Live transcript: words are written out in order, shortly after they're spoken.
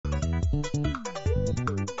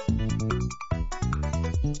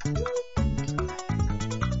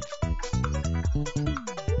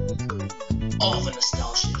All the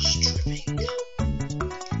nostalgia is dripping.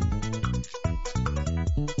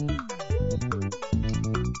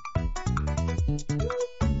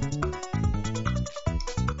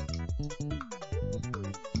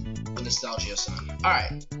 The nostalgia, son.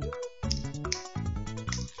 Alright.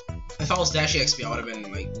 If I was Dash XP, I would have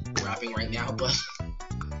been like rapping right now, but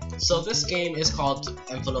so this game is called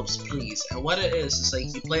Envelopes Please, and what it is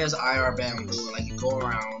like you play as IR Bamboo and like you go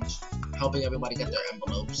around helping everybody get their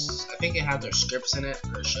envelopes. I think it had their scripts in it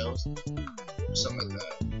or shows or something like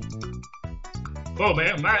that. Oh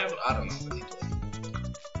man, I don't know what they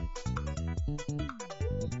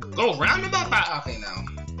do. Go round about. Okay, now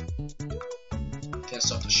can't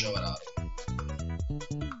start to show it out.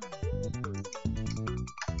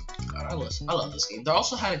 God, I love this game. They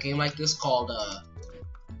also had a game like this called I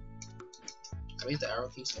made the arrow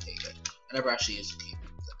keys. Okay, good. I never actually used the key.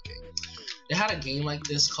 Okay. They had a game like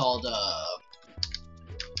this called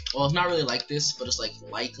well, it's not really like this, but it's like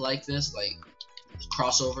this, like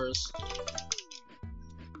crossovers.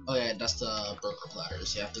 Oh yeah, that's the burger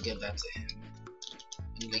platters. You have to give that to him,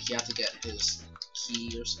 and like you have to get his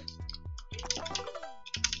key or something.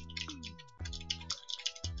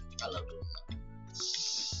 I love doing that.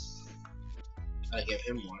 Gotta give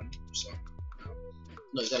him one. So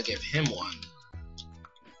no, you gotta give him one.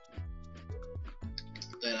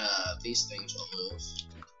 Then these things will move.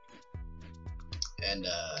 And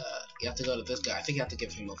you have to go to this guy. I think you have to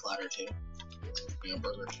give him a platter too. A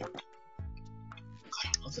burger too. God,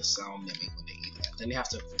 I love the sound they make when they eat that. Then you have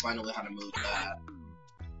to find a way how to move that.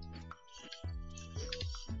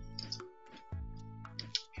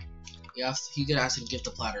 You could ask him to give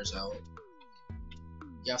the platters out.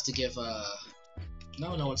 You have to give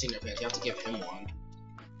no one's seen your pants. You have to give him one.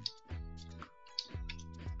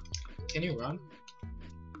 Can you run?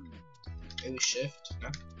 Maybe shift?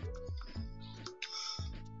 No?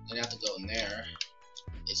 Then you have to go in there.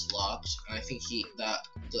 It's locked, and I think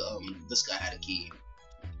this guy had a key.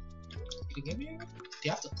 Did he give me one? Do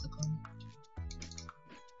you have to click on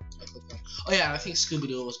it? Oh yeah, I think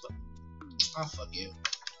Scooby-Doo was. Oh fuck you.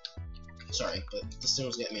 Sorry, but this thing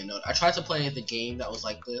was getting me a note. I tried to play the game that was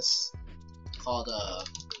like this, called oh,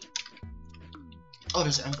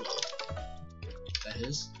 there's an envelope. That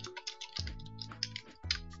is.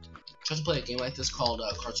 I tried to play a game like this called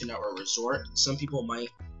Cartoonetwork Resort. Some people might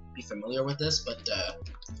be familiar with this, but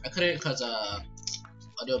I couldn't because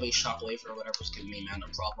Adobe Shockwave or whatever was giving me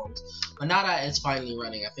random problems. But now that it's finally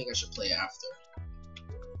running, I think I should play it after.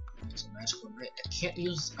 It's a magical night. I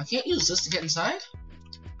can't use this to get inside.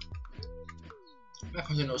 My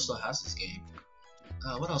Cartoonetwork still has this game.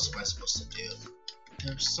 What else am I supposed to do?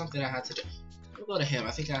 There's something I had to do. We'll go to him.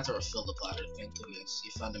 I think I have to refill the platter. Thank goodness.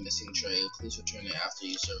 You found a missing tray. Please return it after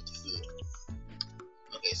you serve the food.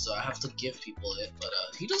 Okay, so I have to give people it, but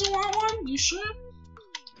he doesn't want one? You sure?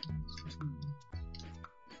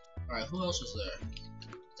 Alright, who else was there?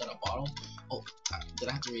 Is that a bottle? Oh, did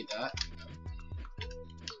I have to read that?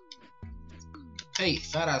 Hey,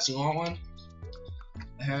 fat ass, you want one?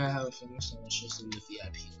 I have a finger sandwiches in the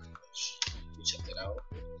VIP language. You check it out.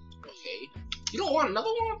 Okay. You don't want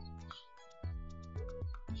another one?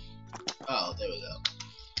 Oh, there we go.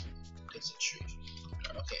 It's a treat.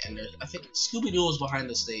 Okay, and there's, I think Scooby-Doo was behind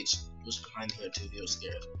the stage. He was behind here too. He was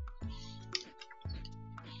scared.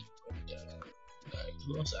 But, alright,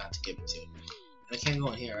 who else I have to give it to? And I can't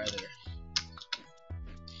go in here either.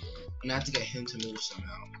 And I have to get him to move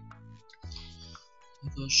somehow.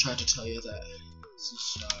 Nico's tried to tell you that this is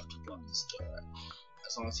sharp to block this door.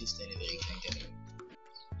 As long as he's standing there, you can't get in.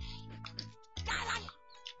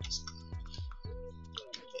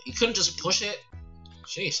 You couldn't just push it?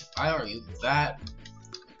 Jeez, why are you that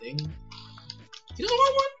thing? He doesn't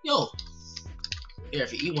want one? Yo! Here,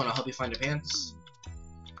 if you eat one, I'll help you find your pants.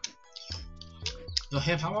 Yo,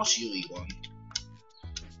 him, how else you eat one?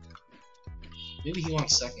 Maybe he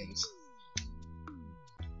wants seconds.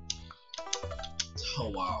 Oh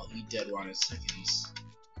wow, he dead wanted seconds.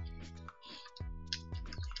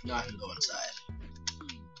 Now I can go inside.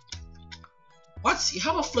 What? You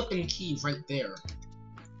have a flipping key right there.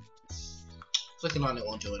 Clicking on it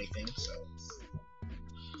won't do anything, so.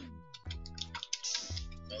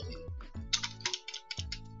 Okay.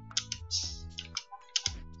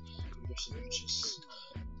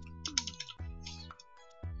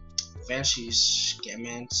 Fancy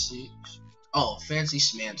Scamancy. Oh, Fancy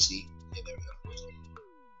Schmancy. Okay, there we go.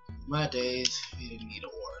 My days, we didn't need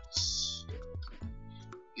awards.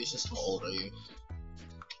 Useless, how old are you?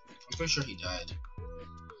 I'm pretty sure he died.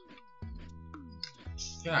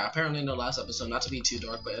 Yeah, apparently in the last episode, not to be too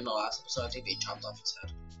dark, but in the last episode, I think they chopped off his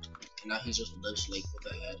head. And now he just lives like with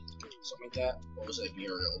a head. Something like that. Or was it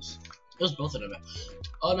Muriel's? It was both of them.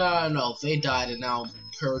 Oh no, they died and now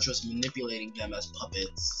Courage was manipulating them as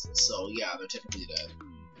puppets. So yeah, they're typically dead.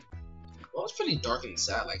 Well, it's pretty dark and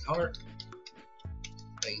sad. Like, how are...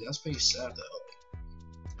 Like, that's pretty sad though.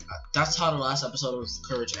 That's how the last episode of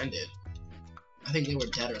Courage ended. I think they were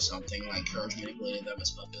dead or something, like Courage manipulated them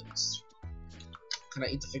as puppets. Can I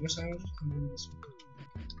eat the finger sandwich?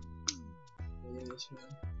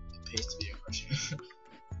 It pays to be a question.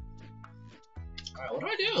 Alright, what do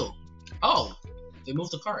I do? Oh! They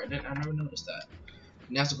moved the cart. I never noticed that.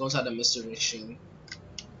 And you have to go inside the mystery machine.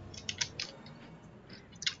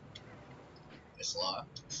 It's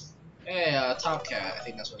locked. Hey, Top Cat. I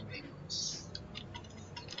think that's what his name was.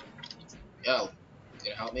 Yo, you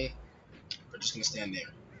gonna help me? We're just gonna stand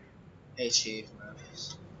there. Hey, Chief.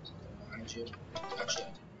 Behind you. Actually,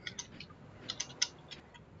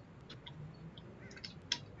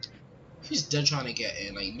 he's dead trying to get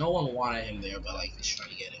in. Like, no one wanted him there, but like, he's trying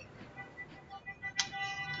to get in.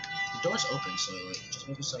 The door's open, so like, just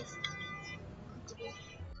make yourself comfortable.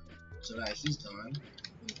 So that he's gone.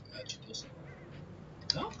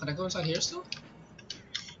 No? Can I go inside here still?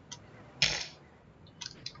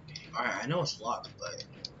 Alright, I know it's locked, but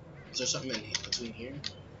is there something in between here?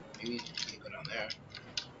 Maybe you can go down there.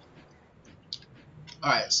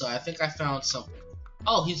 Alright, so I think I found some.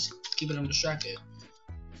 Oh, he's keeping him distracted.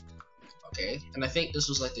 Okay, and I think this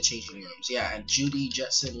was like the changing rooms. Yeah, and Judy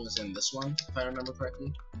Jetson was in this one, if I remember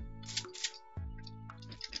correctly.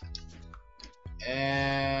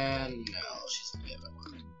 And no, she's in the other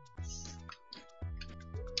one.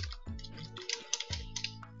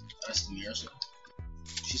 That's the mirror.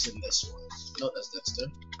 She's in this one. No, that's Dexter.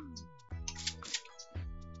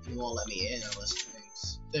 He won't let me in unless he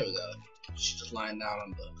thinks. There we go. She's just lying down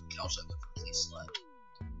on the couch like a complete slut.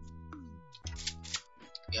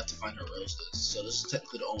 You have to find her roses. So this is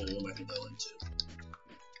technically the only room I can go into.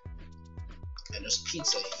 And there's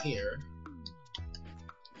pizza here.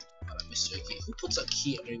 A mystery key. Who puts a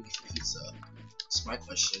key underneath pizza? That's my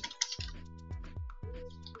question.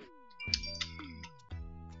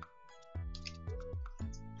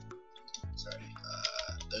 Sorry.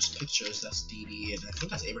 There's pictures. That's Dee Dee, and I think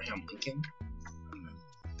that's Abraham Lincoln. I don't know.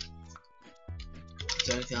 Is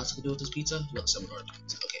there anything else I can do with this pizza? Look, someone ordered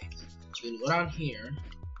pizza. Okay. So we can go down here.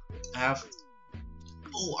 I have.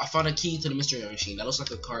 Oh, I found a key to the mystery machine. That looks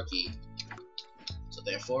like a car key. So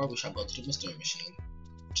therefore, we shall go to the mystery machine,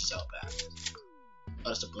 which is out back. Oh,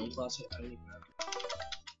 that's the broom closet. I don't even know.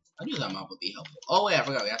 I knew that map would be helpful. Oh wait, I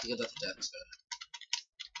forgot. We have to get that to Dexter.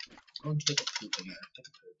 I'm going to take a poop in there. Take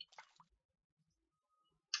a poop.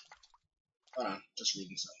 Hold on, just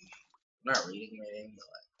reading something. I'm not reading anything, but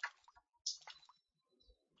like.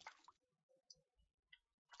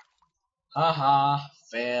 Haha,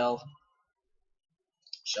 fail.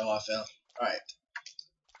 Show off, fail. Alright.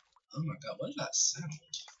 Oh my god, what is that sound?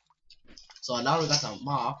 So now we got the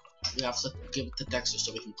mop. We have to give it to Dexter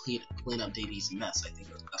so we can clean up Dee Dee's mess. I think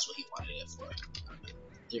that's what he wanted it for. I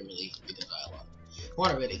didn't really read the dialogue. If you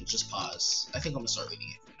want to read it, just pause. I think I'm gonna start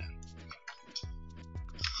reading it from now.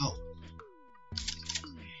 Oh.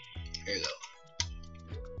 Here you go.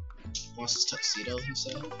 Wants his tuxedo, he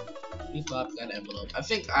said. Beep bop, got an envelope. I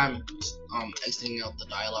think I'm exiting out the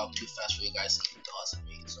dialogue too fast for you guys to keep pausing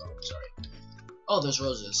me, so I'm sorry. Oh, there's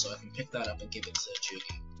roses, so I can pick that up and give it to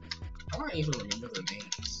Judy. I don't even remember their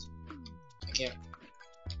names. I can't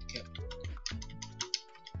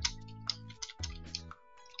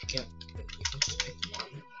just pick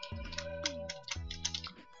one.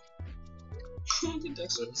 The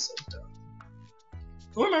Dexter is so dumb.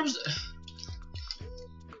 Who remembers it?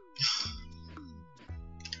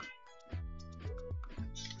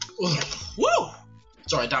 Woo!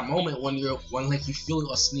 Sorry, that moment when like you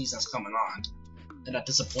feel a sneeze that's coming on, and that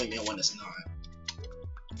disappointment when it's not.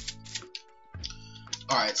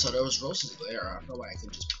 Alright, so there was roses there. I don't know why I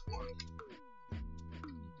can just pick one.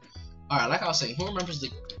 Alright, like I was saying, who remembers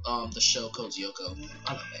the show Code Yoko?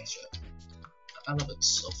 I love that show. I love it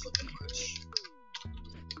so fucking much.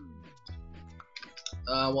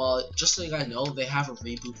 Well, just so you guys know, they have a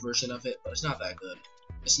reboot version of it, but it's not that good.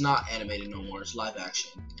 It's not animated no more. It's live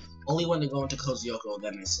action. Only when they go into Code Yoko,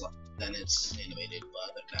 then it's animated. But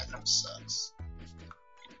other than that, kind of sucks.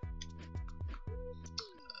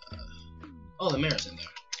 Oh, the mayor's in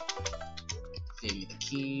there. Gave me the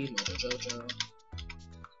key. Mojo Jojo.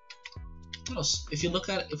 What else? If you look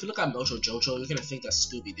at Mojo Jojo, you're gonna think that's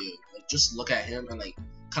Scooby Doo. Like, just look at him and like,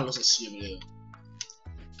 kind of looks like Scooby Doo.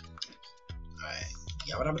 Alright.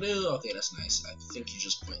 Yeah, what I'm gonna do? Okay, that's nice. I think you're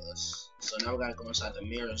just pointless. So now we gotta go inside the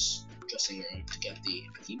mirror's dressing room to get the.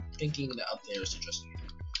 I keep thinking that up there is the dressing room.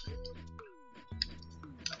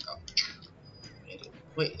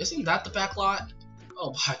 Wait, isn't that the back lot?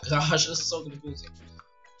 Oh my gosh, this is so confusing.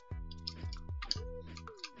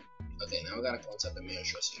 Okay, now we gotta go inside the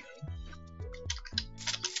mirror's dressing room.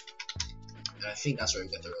 And I think that's where we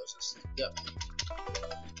get the roses. Yep.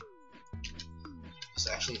 It's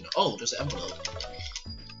actually no. Oh, there's an envelope.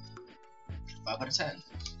 5 out of 10.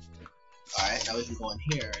 Alright, now we can go in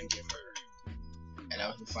here and give her. And now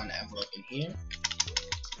we can find the envelope in here.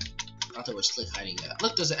 Not that we're slick hiding that.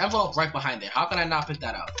 Look, there's an envelope right behind there. How can I not pick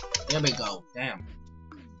that out? There we go. Damn.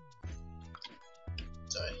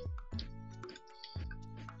 Sorry.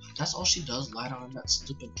 That's all she does, lie on that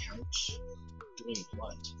stupid couch. Doing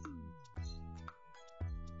what?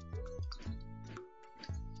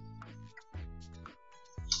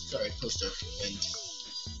 Sorry, poster. Wind.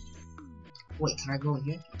 Wait, can I go in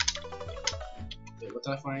here? Wait, what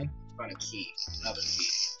did I find? I found a key. Another key.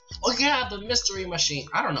 Oh yeah, the mystery machine.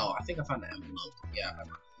 I don't know. I think I found the envelope. Yeah, I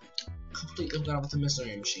completely forgot about the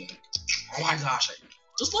mystery machine. Oh my gosh.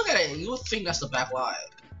 Just look at it. You would think that's the back line.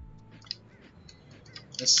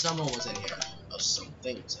 And someone was in here. Or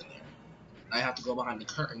something was in here. I have to go behind the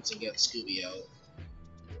curtains to get Scooby out.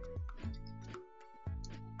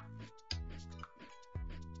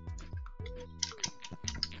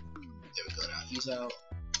 There we go. Now he's out.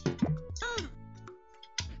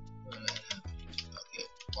 Okay.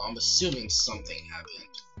 Well, I'm assuming something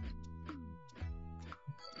happened.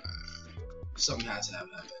 Something had to have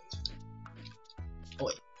happened. Oh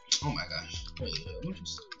wait. Oh my gosh. Wait, let me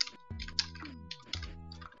just.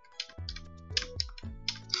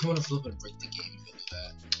 I want to flip and break the game if I do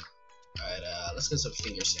that. Alright, let's get some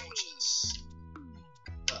finger sandwiches.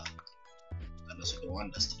 That is what they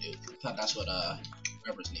wanted us to do. I thought that's what,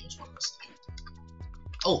 whoever's name was wanted us to do.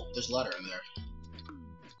 Oh, there's a letter in there.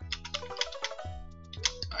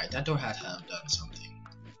 Alright, that door had to have done something.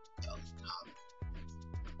 Oh, no.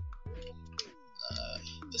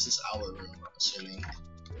 This is our room, I'm assuming.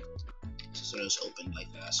 So it was opened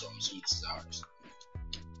like that, so I'm assuming this is ours.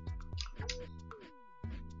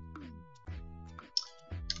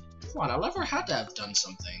 Come on, our lever had to have done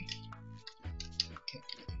something. Okay.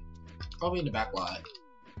 Probably in the back lot.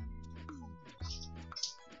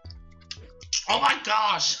 Oh my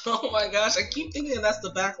gosh! Oh my gosh, I keep thinking that's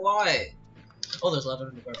the back lot. Oh, there's letter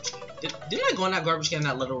in the garbage can. Didn't I go in that garbage can and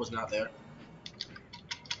that letter was not there?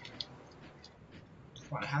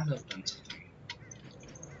 Come on, I had to have done something.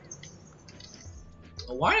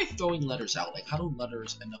 Oh, why are they throwing letters out? Like, how do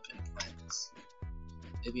letters end up in plants?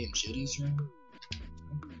 Maybe in Judy's room?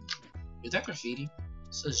 Is that graffiti? It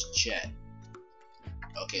says Jet.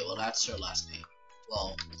 Okay, well that's her last name.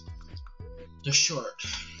 Well, the short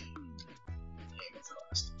name of her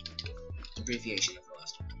last name. The abbreviation of her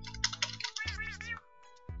last name.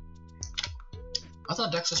 I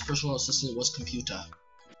thought Dexter's personal assistant was Computer.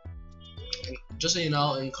 And just so you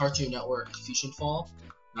know, in Cartoon Network Fusion Fall,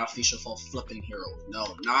 not Fusion Fall Flippin' Heroes.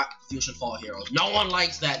 No, not Fusion Fall Heroes. No one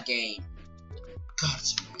likes that game. God,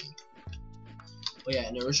 it's annoying. But yeah,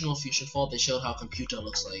 in the original Fusion Fall, they showed how Computer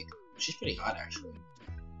looks like. She's pretty hot, actually.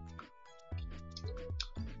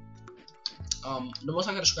 The most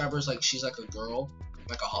I can describe her is like she's like a girl,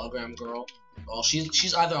 like a hologram girl. Well,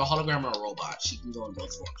 she's either a hologram or a robot. She can go in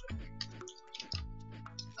both forms.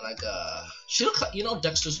 Like she looks like, you know,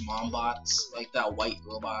 Dexter's mom bots, like that white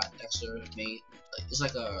robot Dexter made. Like, it's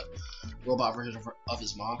like a robot version of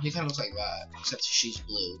his mom. He kind of looks like that, except she's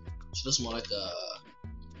blue. She looks more like a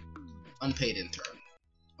unpaid intern.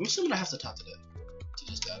 I'm assuming I have to talk to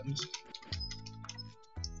this guy.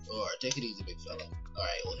 Alright, take it easy, big fella.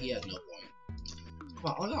 Alright, well he has no point.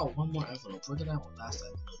 Come on, I got one more envelope. Where did that last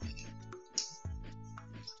envelope be?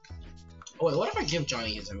 Oh wait, what if I give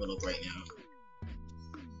Johnny his envelope right now?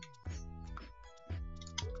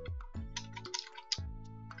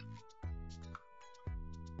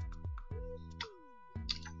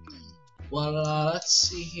 Well, let's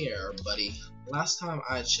see here, buddy. Last time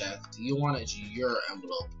I checked, you wanted your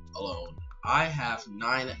envelope alone. I have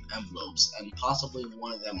 9 envelopes, and possibly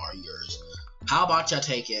one of them are yours. How about you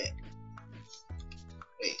take it?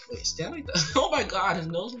 Wait, stand like that. Oh my god, his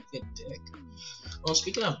nose looks like a dick. Well,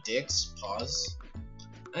 speaking of dicks, pause.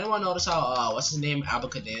 Anyone notice how, what's his name,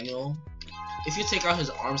 Abacadaniel? If you take out his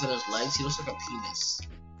arms and his legs, he looks like a penis.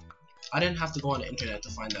 I didn't have to go on the internet to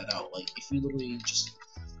find that out. Like, if you literally just...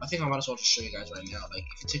 I think I might as well just show you guys right now. Like,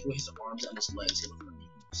 if you take away his arms and his legs, he looks like a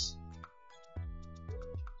penis.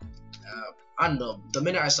 I don't know. The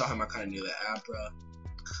minute I saw him, I kind of knew that.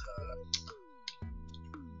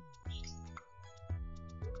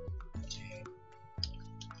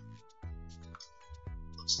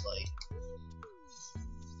 looks like.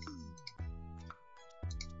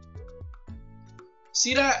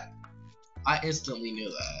 See that? I instantly knew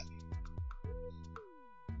that.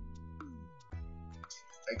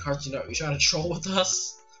 Hey, Cartoonetwork, you trying to troll with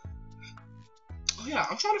us? Oh yeah,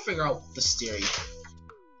 I'm trying to figure out this theory.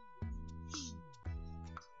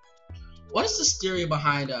 What is this theory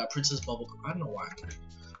behind Princess Bubblegum? I don't know why.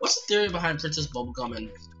 What's the theory behind Princess Bubblegum and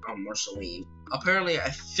Marceline? Apparently, I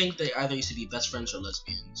think they either used to be best friends or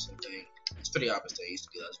lesbians. It's pretty obvious they used to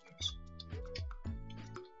be lesbians.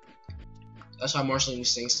 That's why Marceline was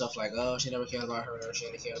saying stuff like, "Oh, she never cared about her. She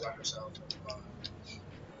only cared about herself."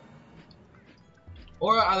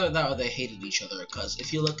 Or either that or they hated each other. Because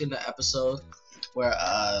if you look in the episode where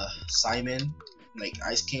Simon, like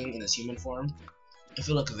Ice King in his human form, if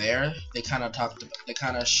you look there, they kind of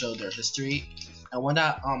showed their history. And when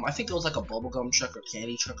that, I think it was like a bubblegum truck or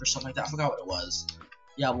candy truck or something like that. I forgot what it was.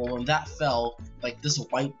 Yeah, well, when that fell, like this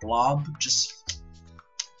white blob just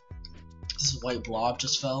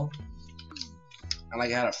fell. And like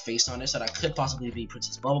it had a face on it, so that could possibly be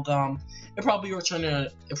Princess Bubblegum. It probably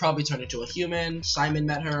turned into a human. Simon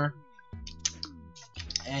met her,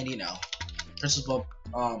 and you know,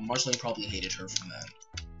 Marceline probably hated her from that,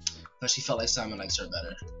 but she felt like Simon likes her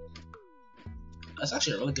better. That's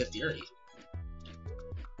actually a really good theory,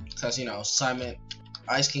 because you know,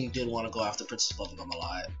 Ice King did want to go after Princess Bubblegum a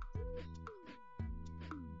lot.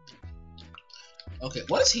 Okay,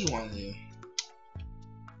 what does he want to do?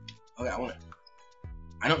 Okay,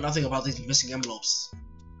 I know nothing about these missing envelopes.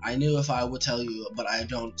 I knew if I would tell you, but I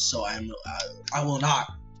don't, so I will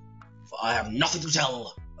not. For I have nothing to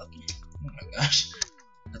tell. Oh my gosh.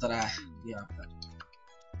 I thought yeah.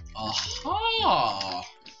 Aha!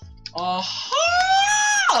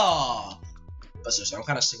 Aha! But seriously, I'm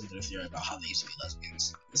kind of sticking to the theory about how they used to be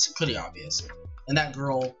lesbians. It's pretty obvious. And that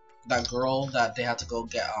girl that they had to go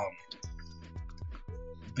get,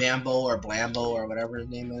 Bambo or Blambo or whatever his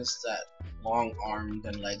name is, that long-armed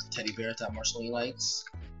and legged teddy bear that Marceline likes.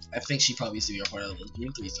 I think she probably used to be a part of the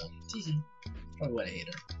lesbian threesome. Probably would hate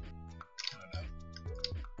her. I don't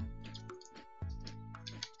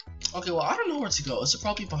know. Okay, well, I don't know where to go. Is it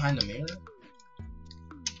probably behind the mirror?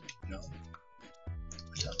 No.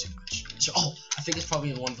 I doubt too much. Oh, I think it's probably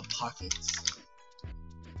in one of the pockets.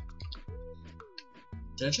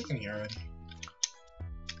 Did I check in here already?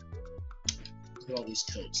 Look at all these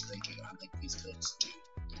coats. Thank you. I like these coats too.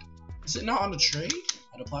 Is it not on the tray?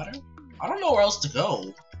 On the platter? I don't know where else to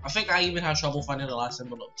go. I think I even had trouble finding the last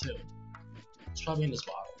envelope too. It's probably in this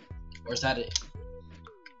bottle. Or is that it?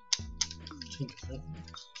 Between the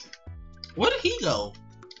curtains. Where did he go?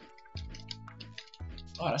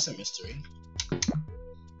 Oh, that's a mystery.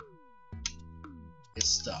 It's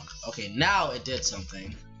stuck. Okay, now it did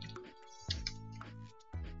something.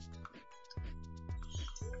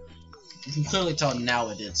 You can clearly tell now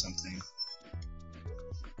it did something.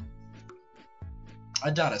 I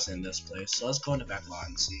doubt it's in this place, so let's go in the back lot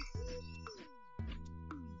and see.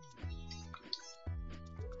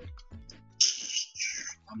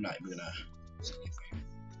 I'm not even gonna say anything.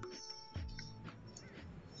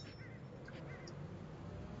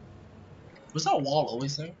 Was that wall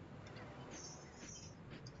always there?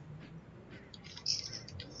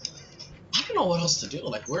 I don't know what else to do.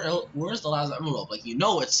 Like, where's the last envelope? Like, you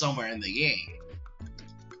know it's somewhere in the game.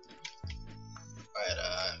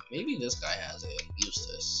 Alright, maybe this guy has it. Use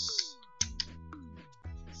this.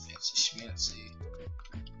 Fancy schmancy.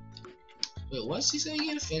 Wait, what's he saying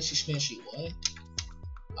again? Fancy schmancy what?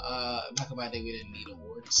 Back in my day we didn't need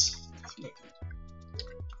awards.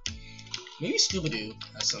 Maybe Scooby-Doo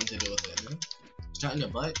has something to do with it, huh? It's not in your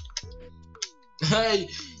butt? Hey!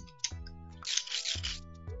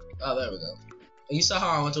 Oh, there we go. And you saw how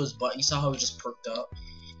I went to his butt? You saw how he just perked up?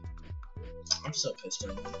 I'm so pissed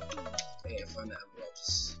off. I can't find the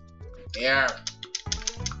envelopes. There!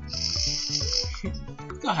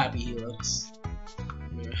 Look how happy he looks.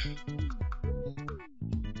 Here.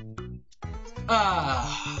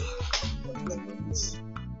 Ah! What memories.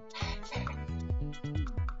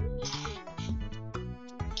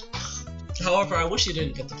 However, I wish he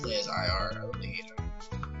didn't get to play as IR. I really hate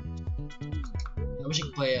him. I wish he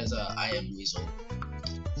could play as I Am Weasel.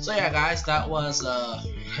 So yeah, guys, that was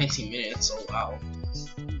 19 minutes. Oh wow!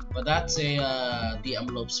 But that's the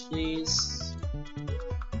envelopes, please.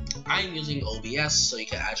 I'm using OBS, so you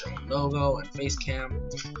can add your own logo and face cam.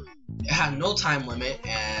 It had no time limit,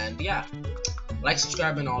 and yeah, like,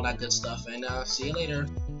 subscribe, and all that good stuff. And see you later.